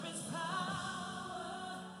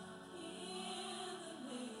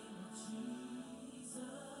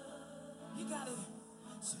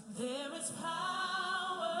There is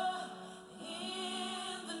power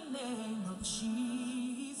in the name of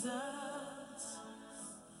Jesus.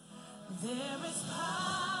 There is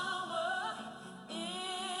power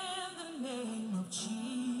in the name of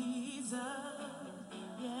Jesus.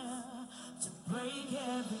 Yeah. To break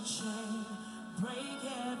every chain, break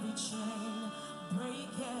every chain,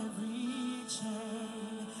 break every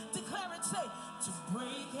chain. Declare it, say, to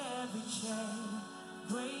break every chain,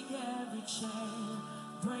 break every chain,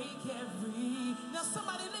 break every. Now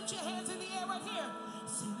somebody lift your hands in the air right here.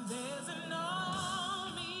 Say, there's an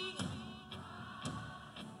army.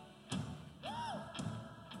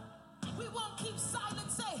 We won't keep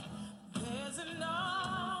silent. Say, there's an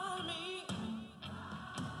army.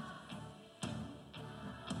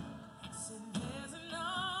 Say, there's an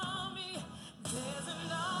army. There's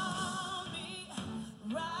an army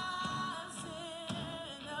rising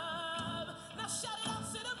up. Now shout it out.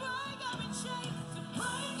 Say, to break every chain. To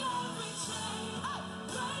break every chain. Hey,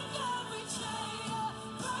 break every chain.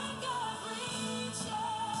 Break every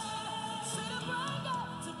chain. Say, to break up.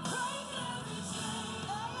 To break every chain.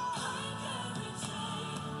 Break every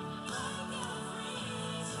chain. Break every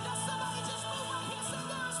chain. Now somebody just move right here. Say,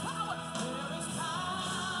 there is power. There is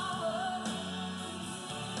power.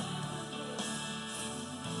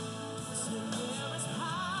 Say, there is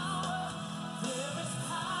power. There is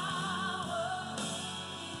power.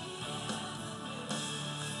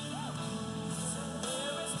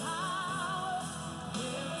 There is power.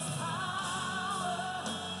 There is power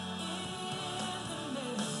in the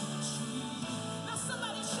name of Jesus. Now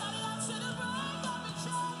somebody shout it out to the break every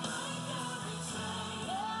chain. Break every chain.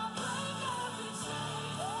 Yeah, break every chain.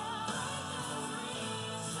 Yeah, break every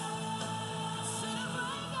chain. Say to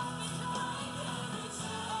break every chain. Break every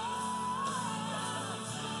chain.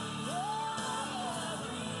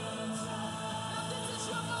 Now this is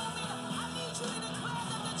your moment. I need you to declare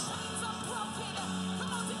that the chains are broken.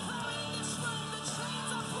 Come on, declare it in this room. The chains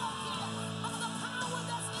are broken by the power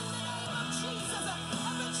that's in the name of Jesus.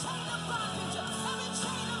 Every chain of bondage, every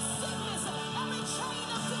chain of sickness, every chain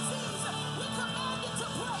of disease, we command it to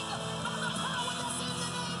break by the power that's in the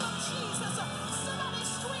name of Jesus. Somebody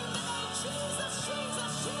scream the name Jesus,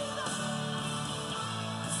 Jesus, Jesus.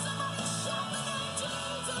 Somebody shout the name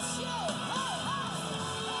Jesus, yeah. Hey, hey.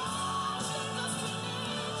 Oh, Jesus, we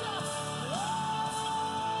need you.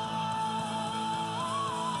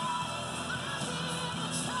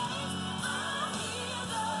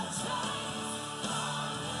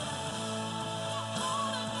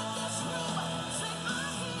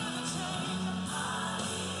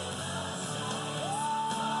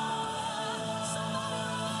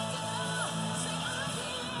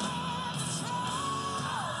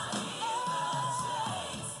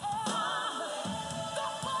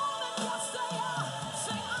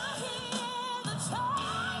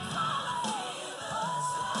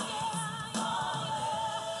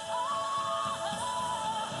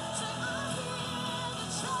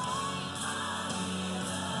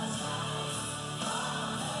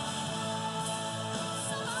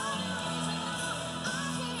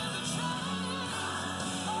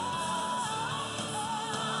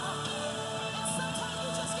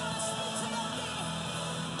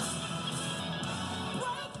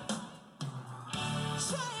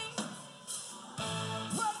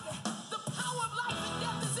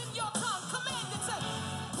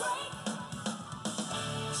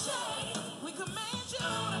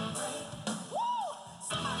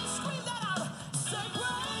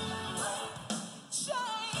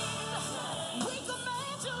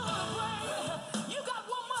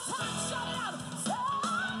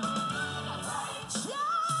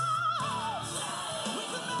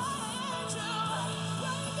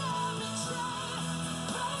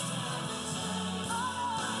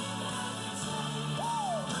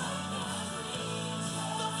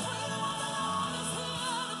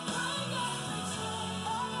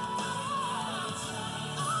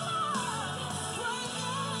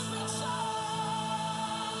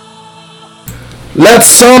 Let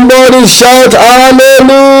somebody shout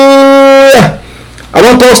hallelujah. I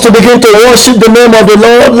want us to begin to worship the name of the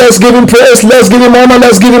Lord. Let's give him praise. Let's give him honor.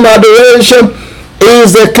 Let's give him adoration. He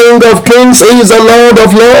is the King of kings. He is the Lord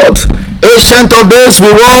of lords. Ancient of days,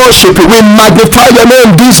 we worship you. We magnify your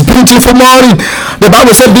name this beautiful morning. The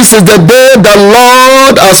Bible said this is the day the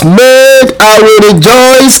Lord has made. I will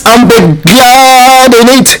rejoice and be glad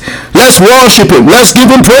in it. Let's worship him. Let's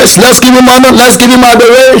give him praise. Let's give him honor. Let's give him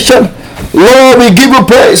adoration. Lord, we give you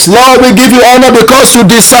praise. Lord, we give you honor because you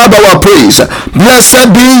deserve our praise.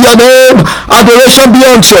 Blessed be your name. Adoration be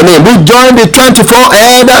unto your name. We join the 24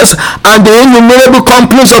 elders and the innumerable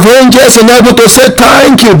companies of angels in heaven to say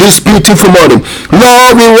thank you this beautiful morning.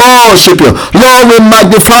 Lord, we worship you. Lord, we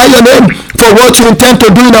magnify your name for what you intend to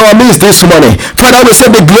do in our midst this morning. Father, we say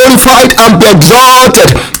be glorified and be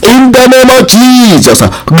exalted in the name of Jesus.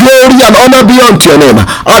 Glory and honor be unto your name.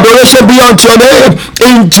 Adoration be unto your name.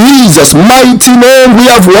 In Jesus' mighty name we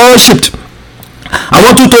have worshipped. I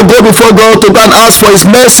want you to go before God to go and ask for his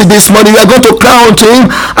mercy this morning. You are going to cry unto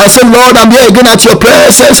him and say, Lord, I'm here again at your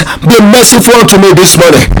presence. Be merciful unto me this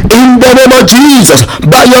morning. In the name of Jesus,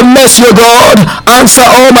 by your mercy, O God, answer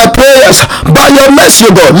all my prayers. By your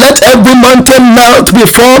mercy, O God, let every mountain melt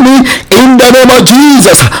before me. In the name of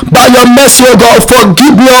Jesus, by your mercy, O God,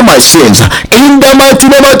 forgive me all my sins. In the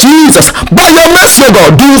mighty name of Jesus, by your mercy, O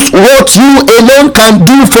God, do what you alone can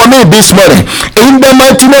do for me this morning. In the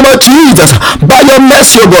mighty name of Jesus, by your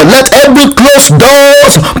mercy, O God, let every closed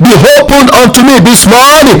doors be opened unto me this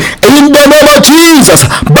morning. In the name of Jesus,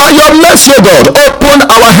 by your mercy, O God, open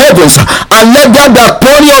our heavens and let there be a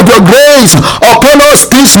pouring of your grace upon us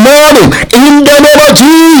this morning. In the name of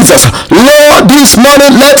Jesus, Lord, this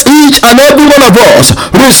morning let each and every one of us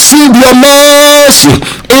receive your mercy.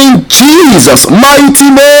 In Jesus' mighty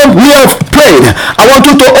name we have prayed. I want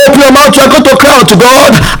you to open your mouth. You are going to cry out to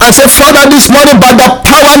God and say, Father, this morning by the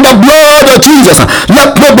power and the blood of Jesus,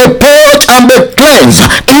 let me be purged and be cleansed.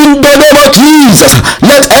 In the name of Jesus,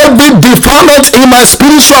 let every defilement in my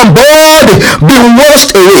spiritual body be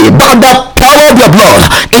washed away by the power of your blood.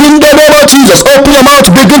 In the name of Jesus, open your mouth,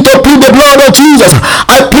 begin to plead the blood of Jesus.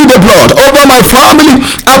 I plead the blood over my family.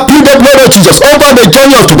 I plead the blood of Jesus over the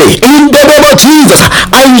journey of today. In the name of Jesus,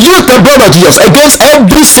 I use the blood of Jesus against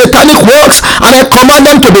every satanic works and I command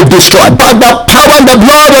them to be destroyed by the power and the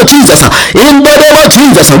blood of Jesus. In the name of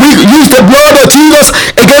Jesus, we use the blood of Jesus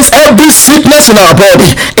against every sickness in our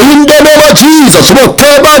body. In the name of Jesus,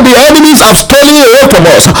 whatever the enemies have stolen away from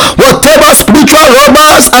us, whatever spiritual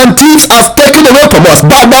robbers and thieves have taken away from us,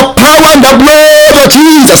 by the power and the blood of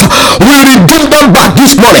Jesus, we redeem them back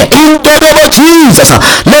this morning. In the name of Jesus,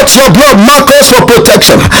 let your blood mark us for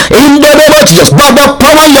protection. In the name of Jesus, by the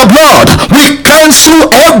power and your blood, we cancel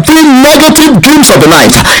every negative dreams of the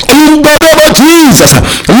night. In the name of Jesus,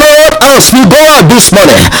 Lord, as we go out this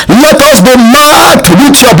morning, let us be marked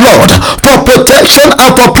with your blood for protection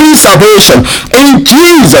and for preservation. In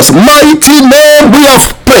Jesus' mighty name we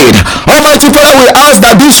have prayed. Almighty Father, we ask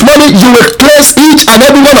that this morning you will cleanse each and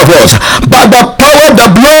every one of us by the power of the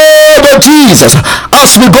blood of Jesus.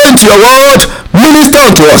 As we go into your word, minister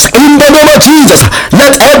unto us. In the name of Jesus,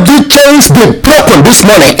 let every chains be broken this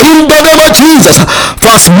morning. In the name of Jesus,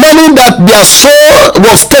 for as many that their soul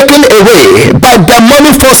was taken away by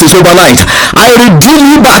demonic forces overnight, I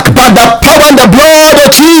redeem you back by the power and the blood of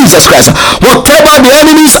Jesus Christ. Whatever the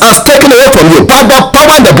enemies have taken away from you, by the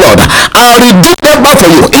power and the blood, I redeem them back for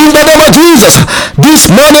you. In the name of Jesus, this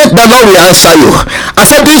morning the Lord will answer you. I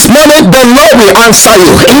said this morning the Lord will answer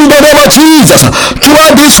you. In the name of Jesus,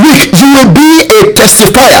 throughout this week you will be a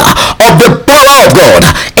testifier of the power of God.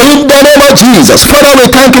 In the name of Jesus, Father, we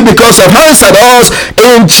thank you because you have answered us.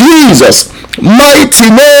 In Jesus'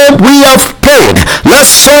 mighty name we have prayed. Let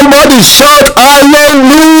somebody shout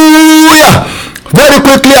hallelujah. Very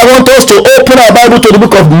quickly, I want us to open our Bible to the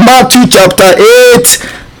book of Matthew chapter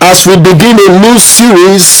 8 as we begin a new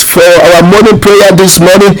series for our morning prayer this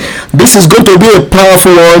morning. This is going to be a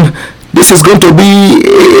powerful one. This is going to be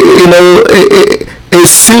a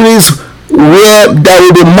series where there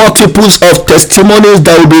will be multiples of testimonies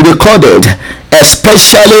that will be recorded,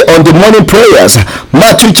 especially on the morning prayers.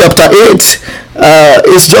 Matthew chapter 8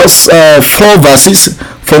 is just 4 verses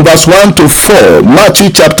from verse 1 to 4. Matthew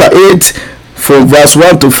chapter 8 from verse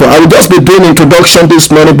 1 to 4. I will just be doing introduction this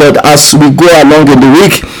morning, but as we go along in the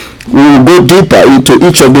week, we will go deeper into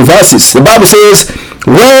each of the verses. The Bible says,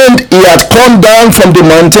 when he had come down from the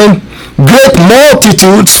mountain, great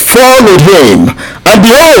multitudes followed him, and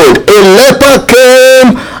behold, a leper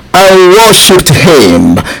came and worshipped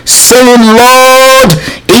him, saying, Lord,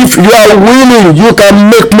 if you are willing, you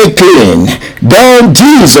can make me clean. Then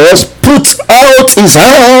Jesus put out his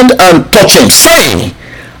hand and touched him, saying,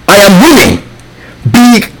 I am willing,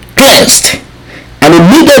 be cleansed. And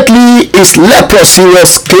immediately his leprosy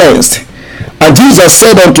was cleansed. And Jesus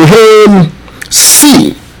said unto him,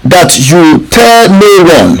 see that you tell no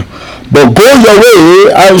one, but go your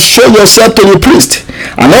way and show yourself to the priest,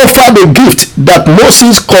 and offer the gift that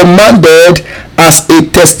Moses commanded as a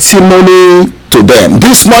testimony to them.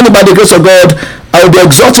 This morning, by the grace of God, I will be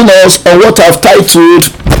exhorting us on what I've titled,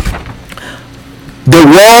 the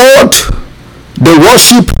word They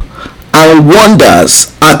worship and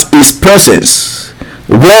wonders at his presence.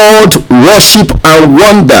 World worship and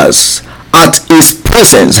wonders at his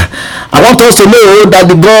presence. I want us to know that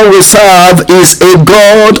the God we serve is a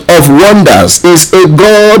God of wonders, is a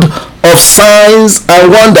God of signs and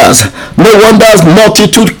wonders. No wonders,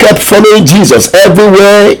 multitude kept following Jesus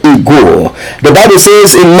everywhere he go. The Bible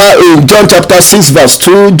says in John chapter 6 verse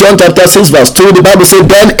 2, John chapter 6 verse 2, the Bible says,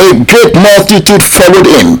 then a great multitude followed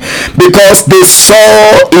him because they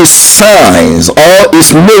saw his signs or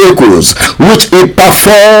his miracles which he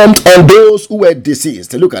performed on those who were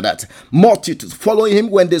diseased. Look at that. Multitudes following him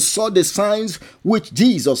when they saw the signs which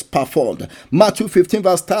Jesus performed. Matthew 15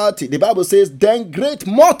 verse 30, the Bible says, then great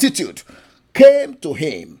multitude came to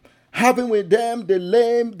him, having with them the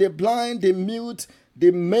lame, the blind, the mute,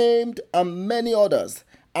 the maimed, and many others.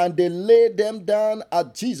 And they laid them down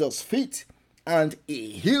at Jesus' feet, and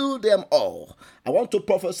he healed them all. I want to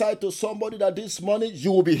prophesy to somebody that this morning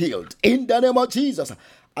you will be healed. In the name of Jesus.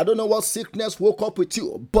 I don't know what sickness woke up with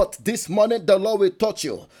you, but this morning the Lord will touch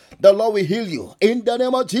you. The Lord will heal you. In the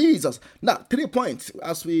name of Jesus. Now, 3 points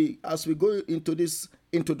as we go into this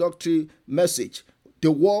introductory message.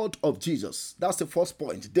 The word of Jesus. That's the first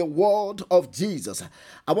point. The word of Jesus.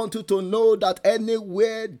 I want you to know that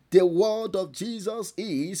anywhere the word of Jesus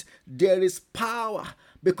is, there is power.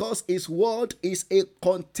 Because his word is a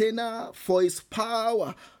container for his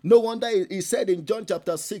power. No wonder he said in John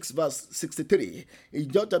chapter 6 verse 63.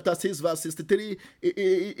 In John chapter 6 verse 63,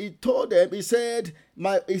 he told them, he said,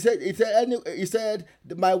 my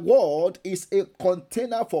word is a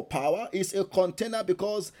container for power. It's a container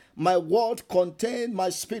because my word contains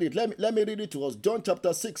my spirit. Let me read it to us. John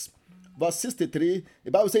chapter 6 verse 63.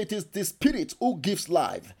 The Bible says it is the spirit who gives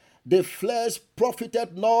life. The flesh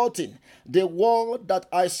profited nothing. The word that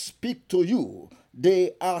I speak to you,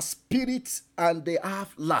 they are spirits and they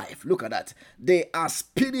have life. Look at that. They are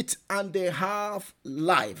spirit and they have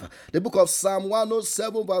life. The book of Psalm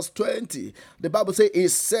 107 verse 20. The Bible says he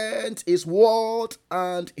sent his word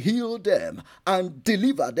and healed them and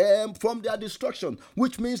delivered them from their destruction.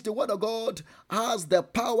 Which means the word of God has the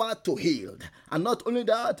power to heal. And not only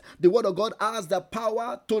that, the word of God has the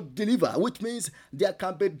power to deliver. Which means there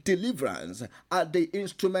can be deliverance at the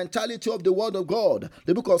instrumentality of the word of God.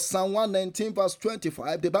 The book of Psalm 119 verse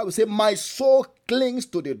 25. The Bible says, my soul clings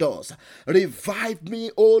to the doors. Revive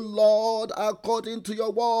me, O Lord, according to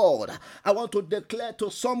your word. I want to declare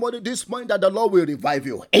to somebody this morning that the Lord will revive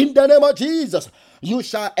you. In the name of Jesus, you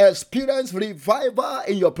shall experience revival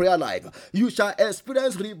in your prayer life. You shall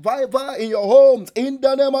experience revival in your homes. In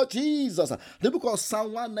the name of Jesus. The book of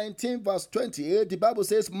Psalm 119 verse 28, the Bible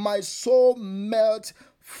says, my soul melts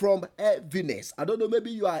from heaviness. I don't know,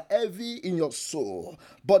 maybe you are heavy in your soul,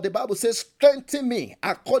 but the Bible says, strengthen me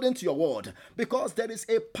according to your word, because there is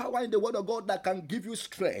a power in the word of God that can give you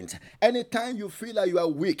strength. Anytime you feel like you are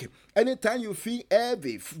weak, anytime you feel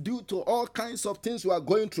heavy due to all kinds of things you are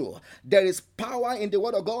going through, there is power in the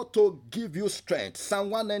word of God to give you strength.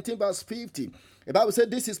 Psalm 119 verse 50. The Bible said,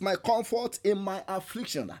 this is my comfort in my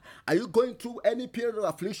affliction. Are you going through any period of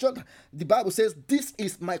affliction? The Bible says, this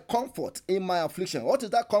is my comfort in my affliction. What is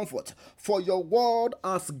that comfort? For your word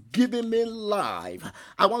has given me life.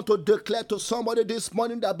 I want to declare to somebody this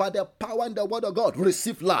morning that by the power in the word of God,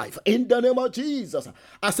 receive life in the name of Jesus.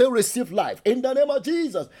 I say receive life in the name of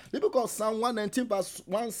Jesus. The book of Psalm 119 verse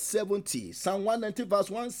 170. Psalm 119 verse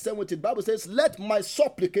 170. The Bible says, let my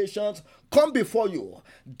supplications come before you.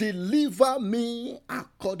 Deliver me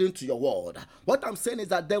according to your word. What I'm saying is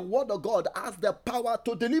that the word of God has the power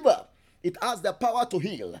to deliver. It has the power to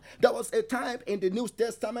heal. There was a time in the New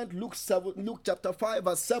Testament, Luke chapter 5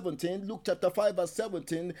 verse 17. Luke chapter 5 verse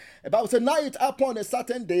 17. The Bible said, now it happened a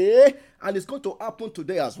certain day, and it's going to happen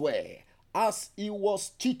today as well. As he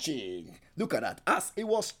was teaching, look at that, as he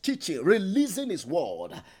was teaching, releasing his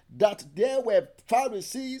word, that there were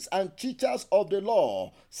Pharisees and teachers of the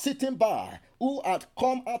law sitting by, who had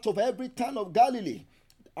come out of every town of Galilee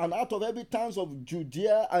and out of every town of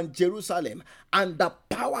Judea and Jerusalem, and the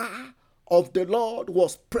power of the Lord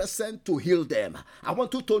was present to heal them. I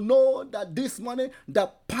want you to know that this morning, the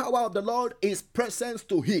power of the Lord is present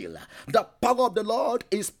to heal. The power of the Lord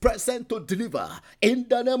is present to deliver in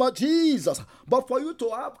the name of Jesus. But for you to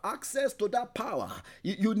have access to that power,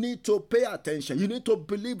 you need to pay attention. You need to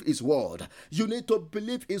believe his word. You need to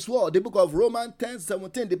believe his word. The book of Romans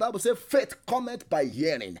 10:17, the Bible says, faith cometh by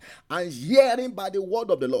hearing, and hearing by the word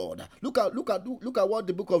of the Lord. Look at what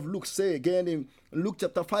the book of Luke say again in Luke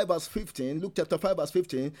chapter 5 verse 15. Luke chapter 5 verse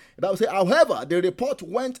 15. The Bible says, however, the report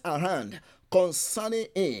went around concerning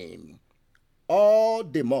him all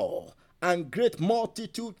the more, and great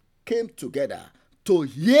multitude came together to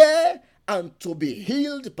hear and to be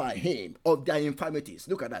healed by him of their infirmities.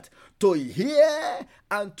 Look at that. To hear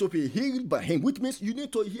and to be healed by him, which means you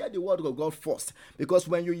need to hear the word of God first. Because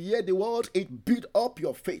when you hear the word, it builds up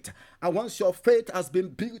your faith. And once your faith has been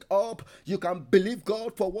built up, you can believe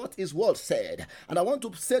God for what his word said. And I want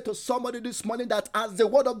to say to somebody this morning that as the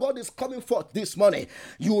word of God is coming forth this morning,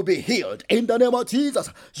 you will be healed in the name of Jesus.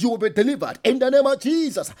 You will be delivered in the name of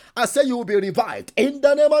Jesus. I say you will be revived in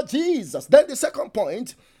the name of Jesus. Then the second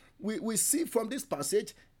point we see from this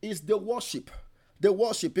passage is the worship. The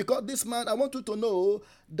worship, because this man, I want you to know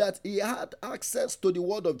that he had access to the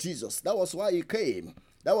word of Jesus. That was why he came.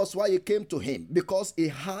 That was why he came to him, because he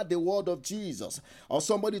had the word of Jesus. Or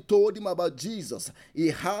somebody told him about Jesus. He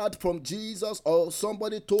heard from Jesus, or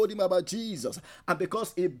somebody told him about Jesus. And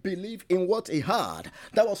because he believed in what he heard,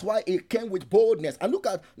 that was why he came with boldness. And look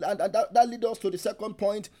at, and that leads us to the second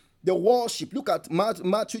point, the worship. Look at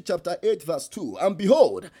Matthew chapter 8 verse 2. And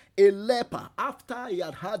behold, a leper, after he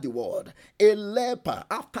had heard the word, a leper,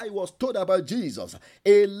 after he was told about Jesus,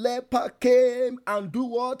 a leper came and do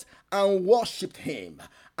what? And worshipped him.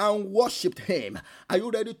 And worshipped him. Are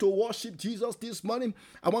you ready to worship Jesus this morning?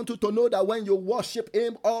 I want you to know that when you worship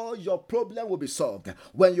him, all your problem will be solved.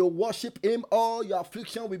 When you worship him, all your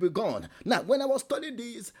affliction will be gone. Now, when I was studying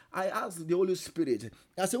this, I asked the Holy Spirit,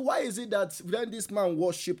 I said, why is it that when this man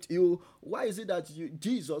worshipped you, why is it that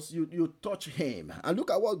you touch him? And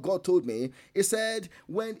look at what God told me. He said,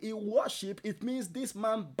 when he worshiped, it means this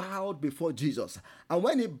man bowed before Jesus. And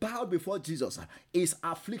when he bowed before Jesus, his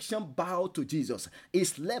affliction bowed to Jesus.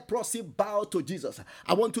 His leprosy bowed to Jesus.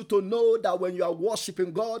 I want you to know that when you are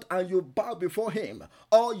worshiping God and you bow before him,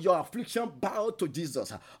 all your affliction bow to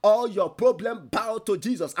Jesus. All your problem bow to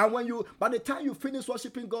Jesus. And by the time you finish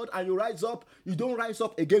worshiping God and you rise up, you don't rise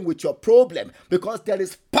up again with your problem, because there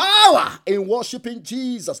is power in worshiping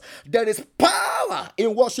Jesus. There is power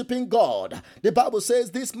in worshiping God. The Bible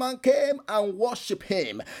says this man came and worshiped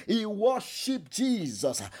him. He worshiped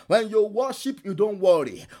Jesus. When you worship, you don't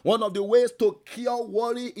worry. One of the ways to cure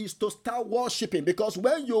worry is to start worshiping, because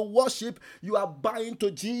when you worship, you are bowing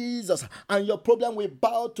to Jesus and your problem will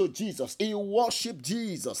bow to Jesus. He worshiped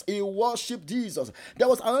Jesus. He worshiped Jesus. There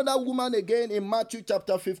was another woman again in Matthew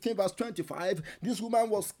chapter 15 verse 25. This woman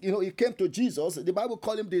was, he came to Jesus. The Bible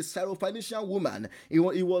called him the Syrophoenician woman. He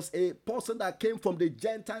was a person that came from the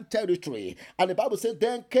Gentile territory. And the Bible said,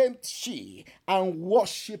 then came she and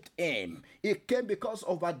worshipped him. It came because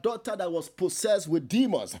of her daughter that was possessed with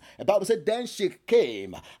demons. The Bible said, then she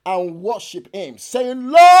came and worshipped him, saying,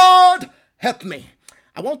 Lord, help me.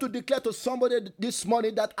 I want to declare to somebody this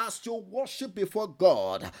morning that as you worship before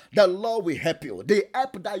God, the Lord will help you. The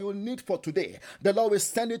help that you need for today, the Lord will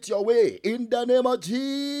send it your way in the name of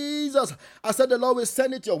Jesus. I said the Lord will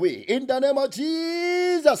send it your way in the name of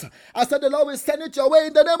Jesus. I said the Lord will send it your way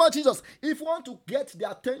in the name of Jesus. If you want to get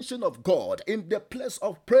the attention of God in the place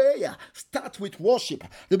of prayer, start with worship.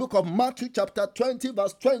 The book of Matthew chapter 20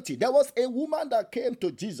 verse 20. There was a woman that came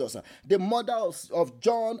to Jesus, the mother of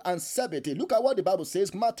John and Zebedee. Look at what the Bible says.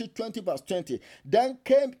 Matthew 20 verse 20. Then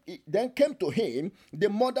came to him the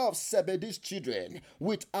mother of Zebedee's children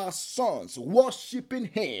with her sons, worshiping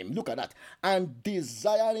him. Look at that. And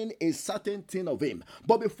desiring a certain thing of him.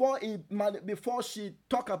 But before she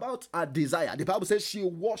talked about her desire, the Bible says she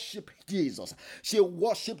worshiped Jesus. She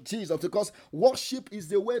worshiped Jesus, because worship is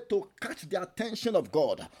the way to catch the attention of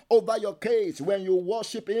God over your case. When you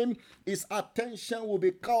worship him, his attention will be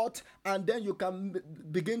caught, and then you can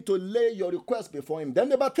begin to lay your request before him. Then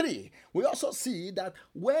number 3, we also see that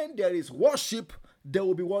when there is worship, there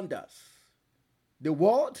will be wonders. The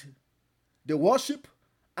word, the worship,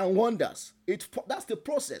 and wonders. That's the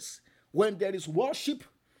process. When there is worship,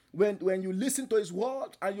 when you listen to his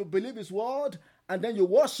word and you believe his word, and then you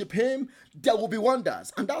worship him, there will be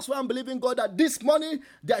wonders. And that's why I'm believing God that this morning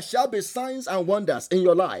there shall be signs and wonders in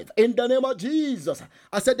your life. In the name of Jesus.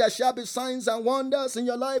 I said there shall be signs and wonders in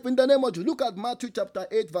your life in the name of Jesus. Look at Matthew chapter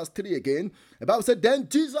 8 verse 3 again. The Bible said, then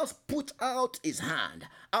Jesus put out his hand.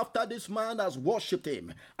 After this man has worshipped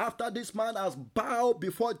him, after this man has bowed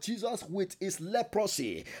before Jesus with his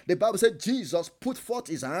leprosy, the Bible said Jesus put forth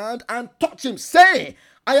his hand and touched him, saying,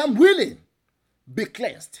 I am willing, be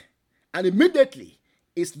cleansed. And immediately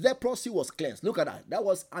his leprosy was cleansed. Look at that. That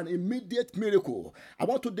was an immediate miracle. I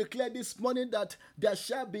want to declare this morning that there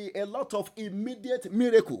shall be a lot of immediate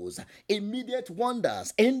miracles, immediate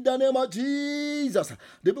wonders in the name of Jesus.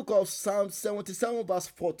 The book of Psalm 77 verse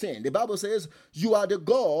 14. The Bible says, you are the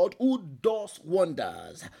God who does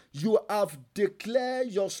wonders. You have declared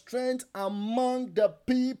your strength among the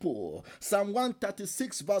people. Psalm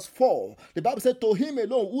 136 verse 4. The Bible said, to him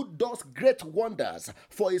alone who does great wonders,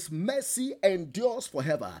 for his mercy endures for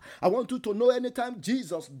forever. I want you to know anytime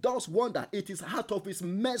Jesus does wonder, it is out of his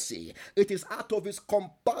mercy. It is out of his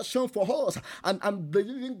compassion for us. And I'm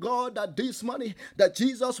believing God that this morning that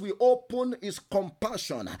Jesus will open his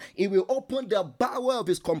compassion. He will open the bowel of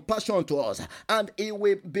his compassion to us. And he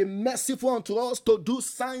will be merciful unto us to do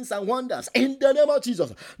signs and wonders in the name of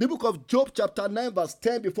Jesus. The book of Job chapter 9 verse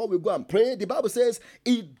 10, before we go and pray, the Bible says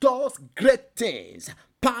he does great things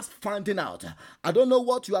past finding out. I don't know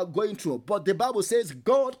what you are going through, but the Bible says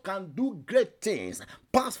God can do great things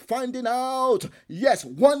past finding out. Yes,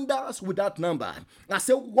 wonders without number. I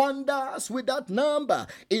say wonders without number.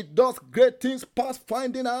 It does great things past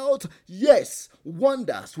finding out. Yes,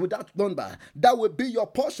 wonders without number. That will be your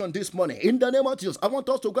portion this morning. In the name of Jesus, I want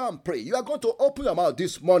us to go and pray. You are going to open your mouth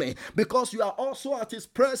this morning because you are also at his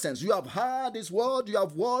presence. You have heard his word, you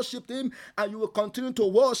have worshipped him, and you will continue to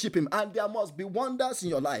worship him. And there must be wonders in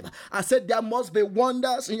your life. I said there must be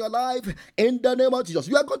wonders in your life in the name of Jesus.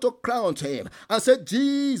 You are going to cry unto him and say,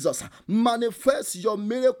 Jesus, manifest your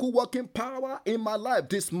miracle working power in my life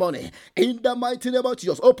this morning. In the mighty name of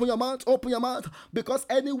Jesus, open your mouth, because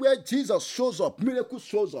anywhere Jesus shows up, miracle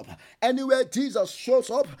shows up. Anywhere Jesus shows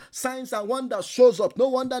up, signs and wonders shows up. No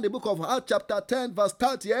wonder in the book of Acts chapter 10 verse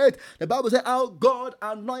 38, the Bible says how God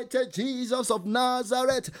anointed Jesus of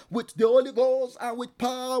Nazareth with the Holy Ghost and with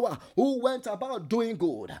power, who went about doing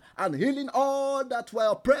good and healing all that were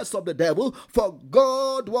oppressed of the devil, for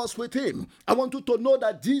God was with him. I want you to know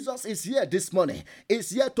that Jesus is here this morning. He's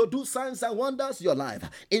here to do signs and wonders in your life.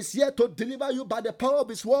 He's here to deliver you by the power of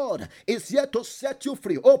his word. He's here to set you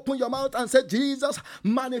free. Open your mouth and say, Jesus,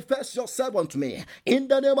 manifest yourself unto me. In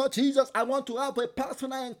the name of Jesus, I want to have a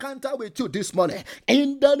personal encounter with you this morning.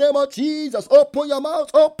 In the name of Jesus, open your mouth,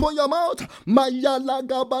 open your mouth.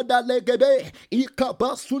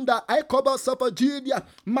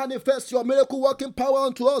 Manifest your miracle working power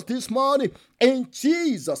unto us this morning. In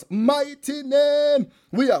Jesus' mighty name,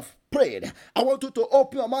 we have prayed. I want you to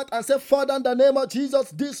open your mouth and say, Father, in the name of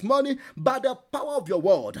Jesus, this morning, by the power of your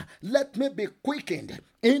word, let me be quickened.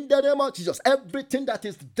 In the name of Jesus, everything that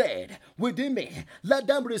is dead within me, let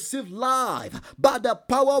them receive life by the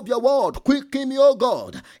power of your word. Quicken me, oh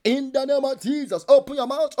God. In the name of Jesus, open your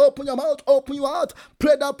mouth, open your mouth, open your mouth.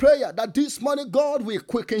 Pray that prayer that this morning God will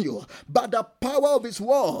quicken you by the power of his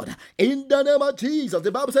word. In the name of Jesus,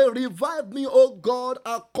 the Bible says, revive me, oh God,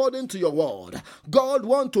 according to your word. God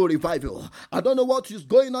wants to revive you. I don't know what is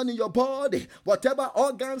going on in your body. Whatever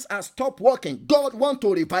organs have stopped working, God wants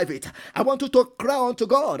to revive it. I want you to cry unto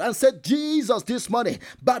God and say, Jesus, this morning,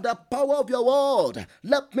 by the power of your word,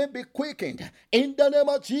 let me be quickened. In the name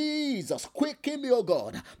of Jesus, quicken me, O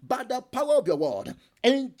God, by the power of your word.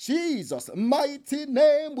 In Jesus' mighty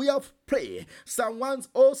name we have prayed. Psalm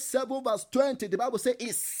 107 verse 20, the Bible says,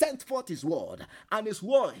 he sent forth his word, and his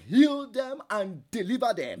word healed them and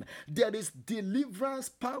delivered them. There is deliverance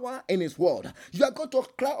power in his word. You are going to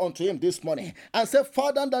cry unto him this morning and say,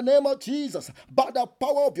 Father, in the name of Jesus, by the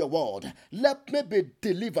power of your word, let me be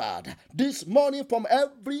delivered this morning from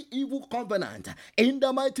every evil covenant. In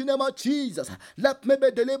the mighty name of Jesus, let me be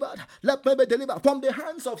delivered. Let me be delivered from the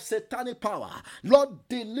hands of satanic power. Lord,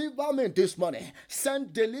 deliver me this morning.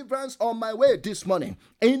 Send deliverance on my way this morning.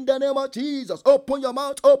 In the name of Jesus, open your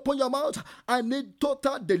mouth, open your mouth. I need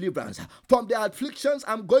total deliverance from the afflictions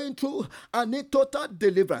I'm going through. I need total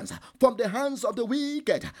deliverance from the hands of the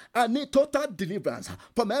wicked. I need total deliverance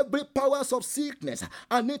from every powers of sickness.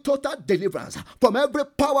 I need total deliverance from every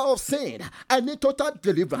power of sin. I need total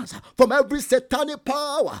deliverance from every satanic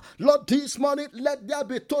power. Lord, this morning, let there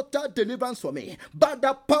be total deliverance for me by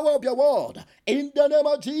the power of your word. In the name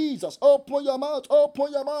of Jesus, open your mouth,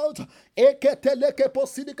 open your mouth. We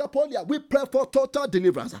pray for total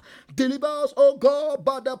deliverance. Deliver us, oh God,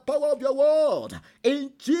 by the power of your word.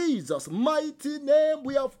 In Jesus' mighty name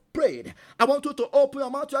we have prayed. I want you to open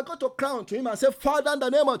your mouth. You are going to cry unto him and say, Father, in the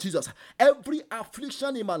name of Jesus, every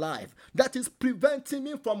affliction in my life that is preventing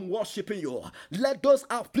me from worshiping you, let those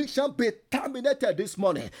afflictions be terminated this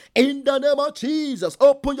morning. In the name of Jesus,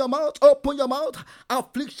 open your mouth, open your mouth.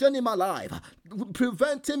 Affliction in my life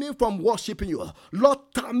preventing me from worshiping you, Lord,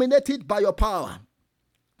 terminate it by your power.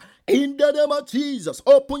 In the name of Jesus,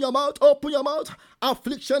 open your mouth, open your mouth.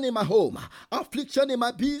 Affliction in my home, affliction in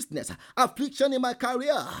my business, affliction in my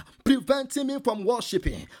career, preventing me from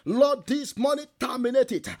worshiping. Lord, this morning,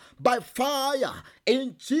 terminate it by fire.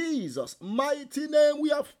 In Jesus' mighty name we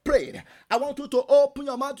have prayed. I want you to open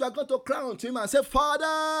your mouth. You are going to cry unto him and say,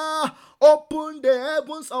 Father, open the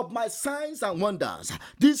heavens of my signs and wonders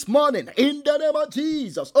this morning. In the name of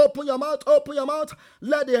Jesus, open your mouth, open your mouth.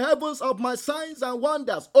 Let the heavens of my signs and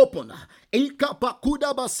wonders open.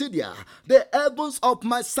 The heavens heavens of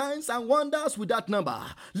my signs and wonders with that number.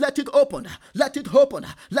 Let it open. Let it open.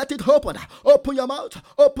 Let it open. Open your mouth.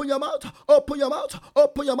 Open your mouth. Open your mouth.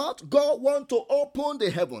 Open your mouth. God wants to open the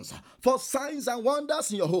heavens for signs and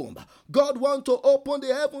wonders in your home. God wants to open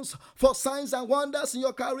the heavens for signs and wonders in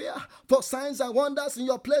your career, for signs and wonders in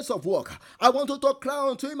your place of work. I want you to cry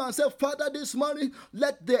unto him and say, Father, this morning,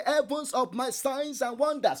 let the heavens of my signs and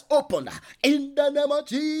wonders open in the name of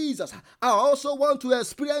Jesus. I also want to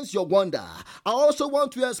experience your wonder. I also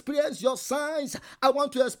want to experience your signs. I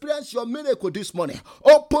want to experience your miracle this morning.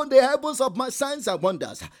 Open the heavens of my signs and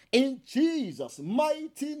wonders. In Jesus'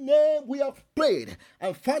 mighty name we have prayed.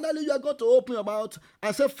 And finally, you are going to open your mouth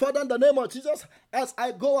and say, Father, in the name of Jesus, as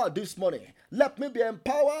I go out this morning, let me be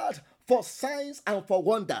empowered for signs and for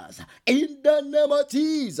wonders. In the name of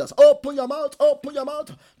Jesus, open your mouth, open your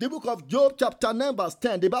mouth. The book of Job chapter 9 verse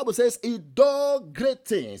 10, the Bible says, He does great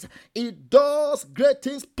things. He does great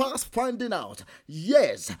things past finding out.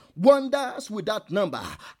 Yes, wonders with that number.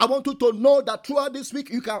 I want you to know that throughout this week,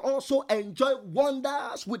 you can also enjoy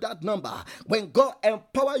wonders with that number. When God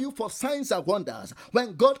empower you for signs and wonders,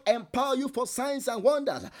 when God empower you for signs and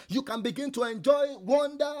wonders, you can begin to enjoy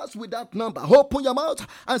wonders with that number. Open your mouth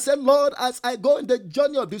and say, Lord, as I go in the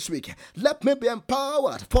journey of this week, let me be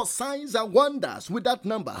empowered for signs and wonders with that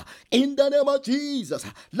number. In the name of Jesus,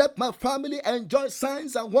 let my family enjoy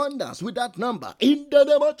signs and wonders with that number. In the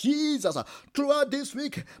name of Jesus, throughout this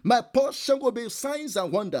week, my portion will be signs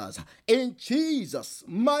and wonders. In Jesus'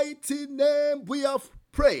 mighty name we have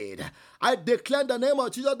prayed. I declare in the name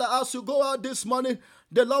of Jesus that as you go out this morning,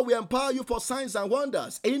 the Lord will empower you for signs and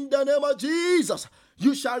wonders. In the name of Jesus,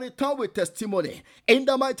 you shall return with testimony. In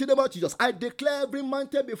the mighty name of Jesus, I declare every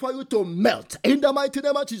mountain before you to melt. In the mighty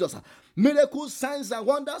name of Jesus, miracles, signs, and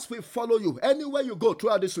wonders will follow you anywhere you go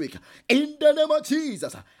throughout this week. In the name of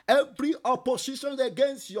Jesus, every opposition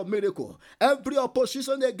against your miracle, every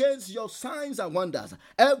opposition against your signs and wonders,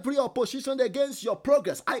 every opposition against your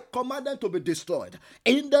progress, I command them to be destroyed.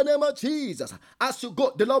 In the name of Jesus, as you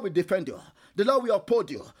go, the Lord will defend you. The Lord will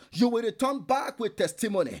uphold you. You will return back with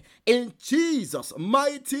testimony. In Jesus'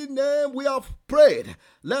 mighty name we have prayed.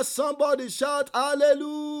 Let somebody shout hallelujah.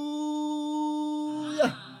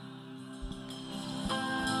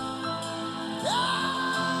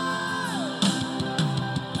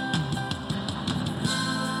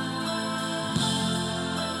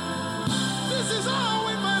 This is all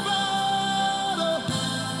in my body.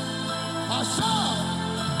 I shout.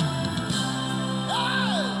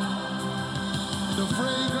 The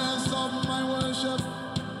fragrance of my worship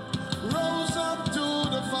rose up to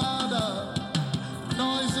the Father.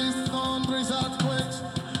 Noises, thunders, earthquakes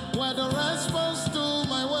were the response to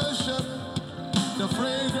my worship. The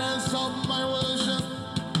fragrance of my worship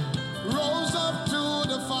rose up to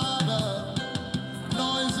the Father.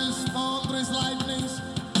 Noises, thunders, lightnings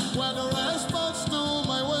were the response to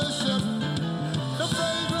my worship. The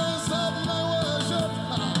fragrance of my worship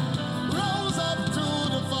rose up to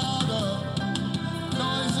the Father.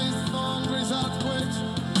 Noises, thunders, earthquakes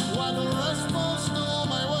were the response to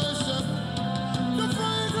my worship. The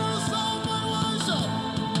fragrance of my worship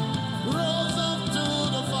rose up to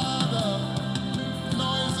the Father.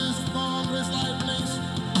 Noises, thunders, lightnings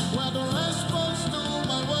were the response to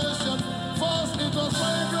my worship. First it was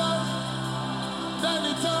fragrance, then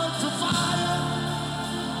it turned to fire.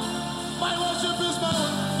 My worship is my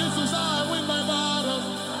own. This is how I win my battles.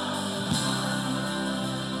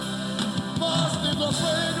 First it was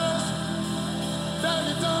fragrance, then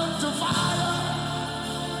it turned to fire.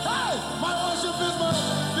 Hey, my worship is my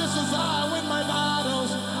own. This is how I win my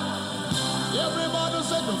battles. Everybody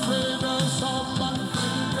said the fragrance